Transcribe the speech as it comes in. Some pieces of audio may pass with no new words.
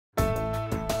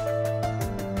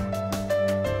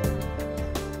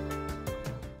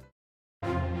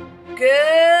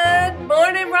Good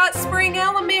morning, Rock Spring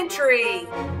Elementary.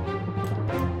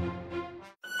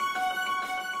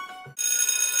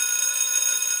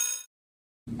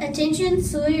 Attention,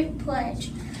 salute, pledge.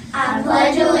 I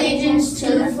pledge allegiance to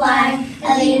the flag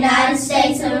of the United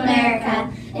States of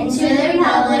America and to the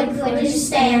republic for which it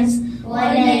stands,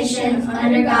 one nation,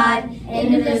 under God,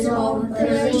 indivisible, with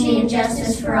liberty and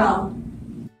justice for all.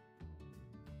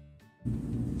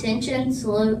 Attention,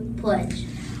 salute, pledge.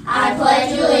 I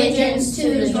pledge allegiance to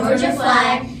the Georgia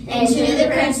flag and to the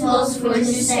principles for which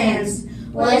it stands,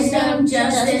 wisdom,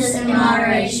 justice, and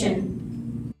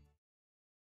moderation.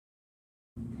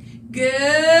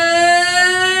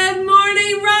 Good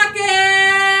morning,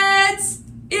 Rockets!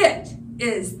 It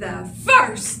is the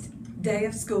first day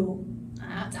of school.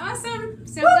 That's awesome.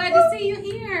 So glad to see you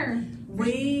here.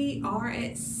 We are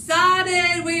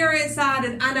excited. We are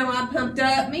excited. I know I'm pumped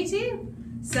up. Me too.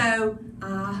 So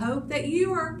I hope that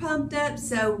you are pumped up.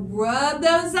 So rub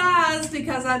those eyes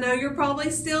because I know you're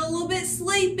probably still a little bit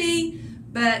sleepy.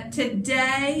 But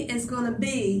today is going to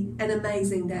be an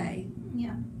amazing day.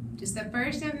 Yeah. Just the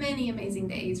first of many amazing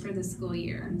days for the school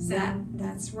year. So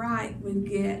That's right. We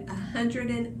get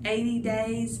 180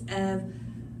 days of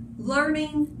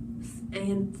learning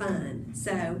and fun.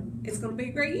 So it's going to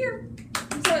be a great year.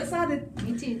 I'm so excited.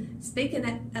 Me too.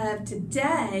 Speaking of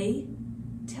today,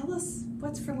 tell us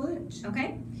what's for lunch.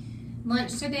 Okay.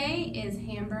 Lunch today is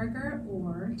hamburger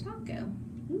or taco.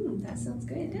 That sounds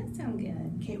good. It does sound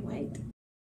good. Can't wait.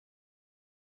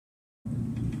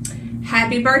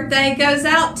 Happy birthday goes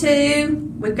out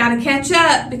to, we've got to catch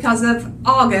up because of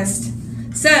August.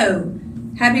 So,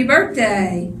 happy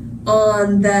birthday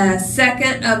on the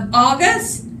 2nd of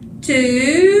August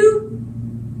to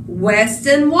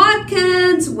Weston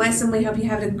Watkins. Weston, we hope you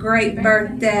have a great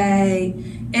birthday.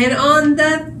 And on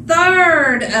the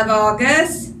 3rd of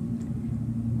August,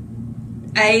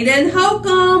 Aiden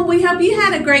Holcomb, we hope you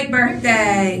had a great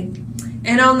birthday.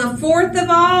 And on the 4th of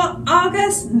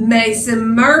August,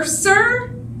 Mason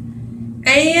Mercer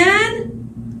and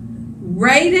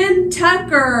Raiden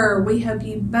Tucker. We hope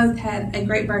you both had a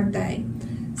great birthday.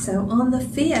 So on the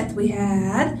 5th, we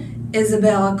had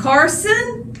Isabella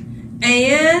Carson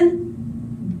and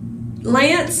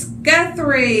Lance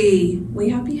Guthrie. We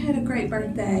hope you had a great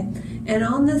birthday. And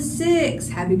on the 6th,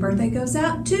 happy birthday goes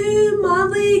out to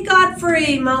Molly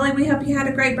Godfrey. Molly, we hope you had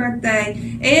a great birthday.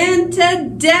 And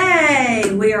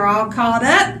today, we are all caught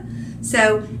up.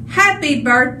 So, happy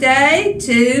birthday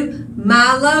to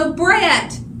Milo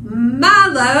Brett.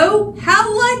 Milo,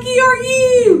 how lucky are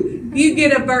you? You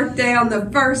get a birthday on the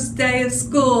first day of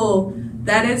school.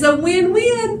 That is a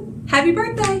win-win. Happy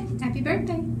birthday. Happy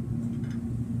birthday.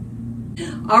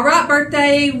 All right,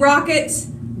 birthday Rockets.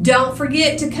 Don't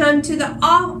forget to come to the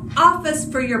office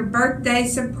for your birthday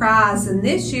surprise. And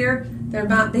this year, there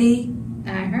might be...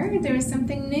 I heard there was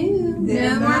something new.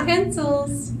 No more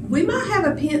pencils. We might have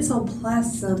a pencil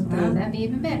plus something. Oh, that'd be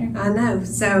even better. I know.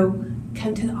 So,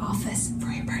 come to the office for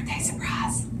your birthday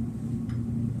surprise.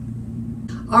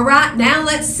 All right, now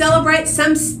let's celebrate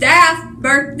some staff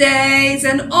birthdays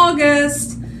in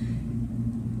August.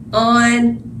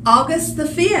 On August the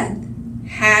 5th.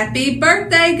 Happy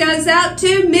birthday goes out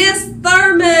to Miss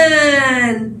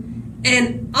Thurman.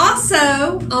 And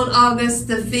also on August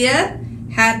the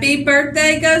 5th, happy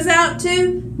birthday goes out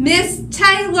to Miss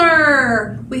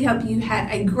Taylor. We hope you had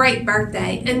a great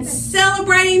birthday. And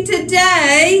celebrating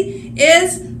today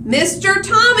is Mr.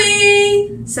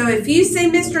 Tommy. So if you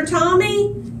see Mr.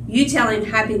 Tommy, you tell him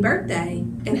happy birthday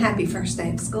and happy first day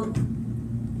of school.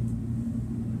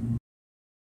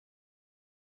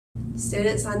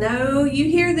 Students, I know you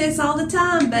hear this all the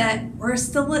time, but we're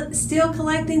still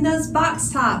collecting those box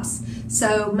tops.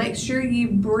 So make sure you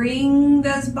bring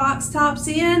those box tops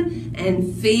in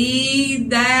and feed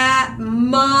that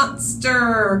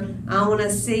monster. I want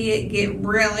to see it get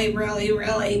really, really,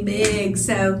 really big.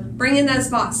 So bring in those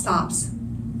box tops.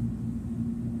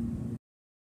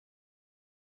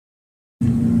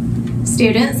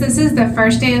 Students, this is the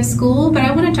first day of school, but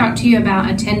I want to talk to you about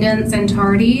attendance and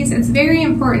tardies. It's very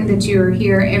important that you are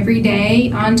here every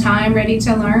day, on time, ready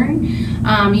to learn.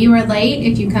 You are late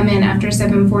if you come in after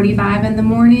 7:45 in the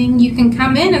morning. You can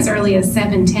come in as early as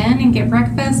 7:10 and get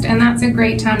breakfast, and that's a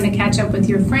great time to catch up with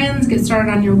your friends, get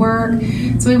started on your work.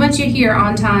 So we want you here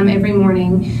on time every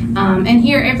morning and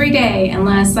here every day,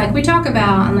 unless, like we talk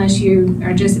about, unless you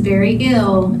are just very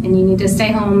ill and you need to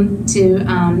stay home to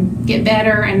get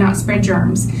better and not spread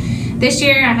germs. This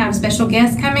year I have special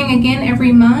guests coming again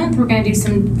every month. We're going to do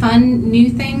some fun new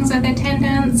things with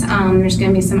attendance. There's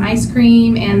going to be some ice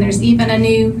cream, and there's even a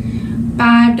new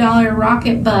 $5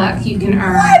 Rocket Buck you can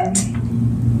earn. What?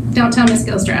 Don't tell Miss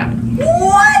Gilstrap.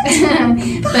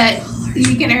 What? But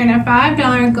you can earn a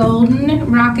 $5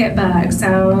 golden rocket bug.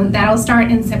 So that'll start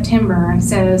in September.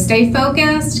 So stay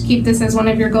focused. Keep this as one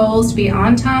of your goals to be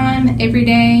on time every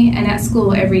day and at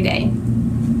school every day.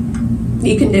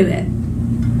 You can do it.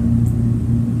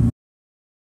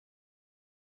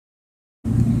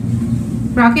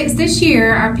 Rockets, this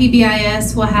year our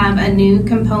PBIS will have a new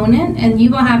component, and you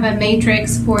will have a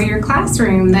matrix for your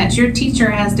classroom that your teacher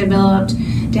has developed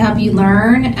to help you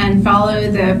learn and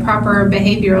follow the proper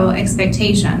behavioral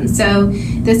expectations. So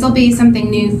this will be something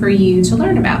new for you to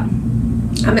learn about.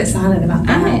 I'm excited about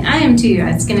that. I am too.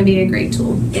 It's going to be a great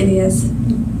tool. It is.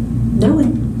 No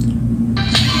one.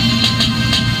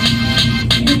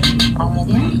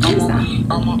 Yeah, use that.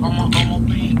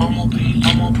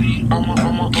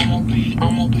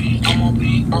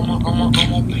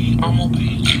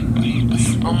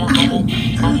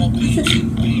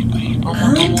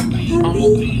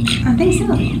 I think so.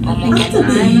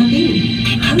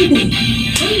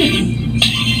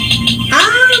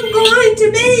 I'm going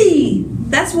to be.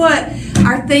 That's what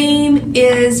our theme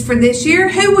is for this year.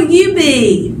 Who will you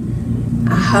be?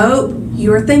 I hope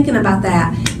you are thinking about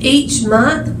that. Each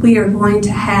month we are going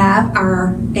to have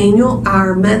our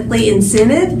monthly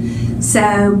incentive.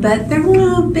 So, but they're going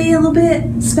to be a little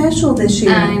bit special this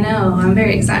year. I know. I'm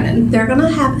very excited. They're going to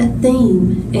have a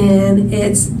theme, and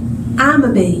it's I'm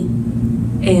a bee.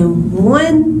 And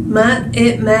 1 month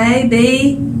it may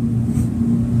be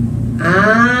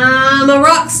I'm a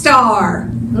rock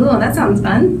star. Ooh, that sounds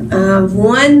fun.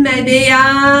 One may be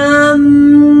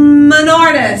I'm an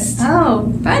artist.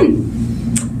 Oh, fun.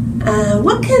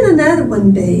 What can another one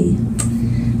be?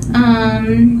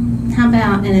 How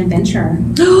about an adventurer?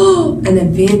 Oh, an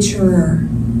adventurer.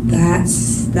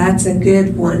 That's a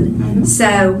good one. Mm-hmm.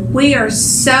 So we are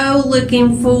so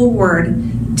looking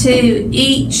forward to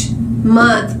each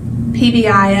month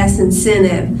PBIS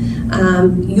incentive.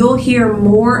 You'll hear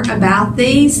more about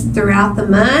these throughout the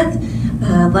month.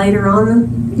 Later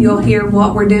on, you'll hear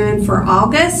what we're doing for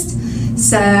August.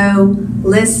 So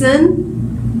listen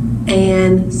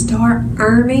and start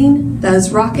earning those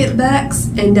rocket bucks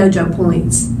and dojo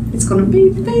points. It's going to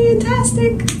be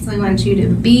fantastic. So we want you to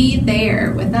be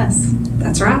there with us.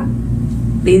 That's right.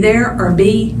 Be there or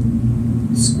be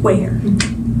square.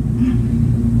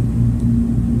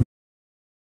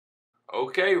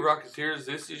 Okay, Rocketeers,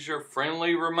 this is your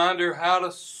friendly reminder how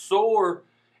to soar.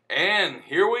 And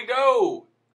here we go.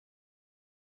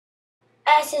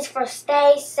 S is for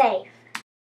stay safe.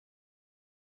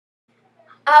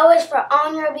 O is for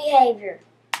own your behavior.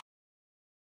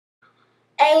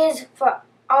 A is for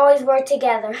always work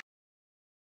together.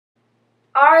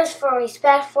 R is for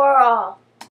respect for all.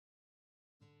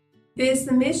 It is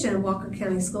the mission of Walker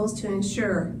County Schools to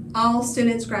ensure all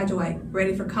students graduate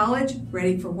ready for college,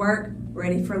 ready for work,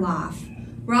 ready for life.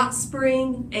 Rock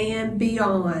Spring and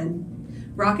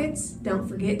beyond. Rockets, don't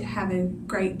forget to have a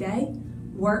great day.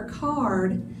 Work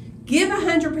hard. Give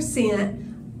 100%.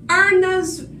 Earn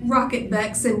those rocket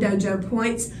bucks and dojo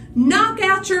points. Knock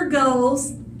out your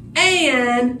goals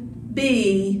and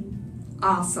be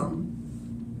awesome.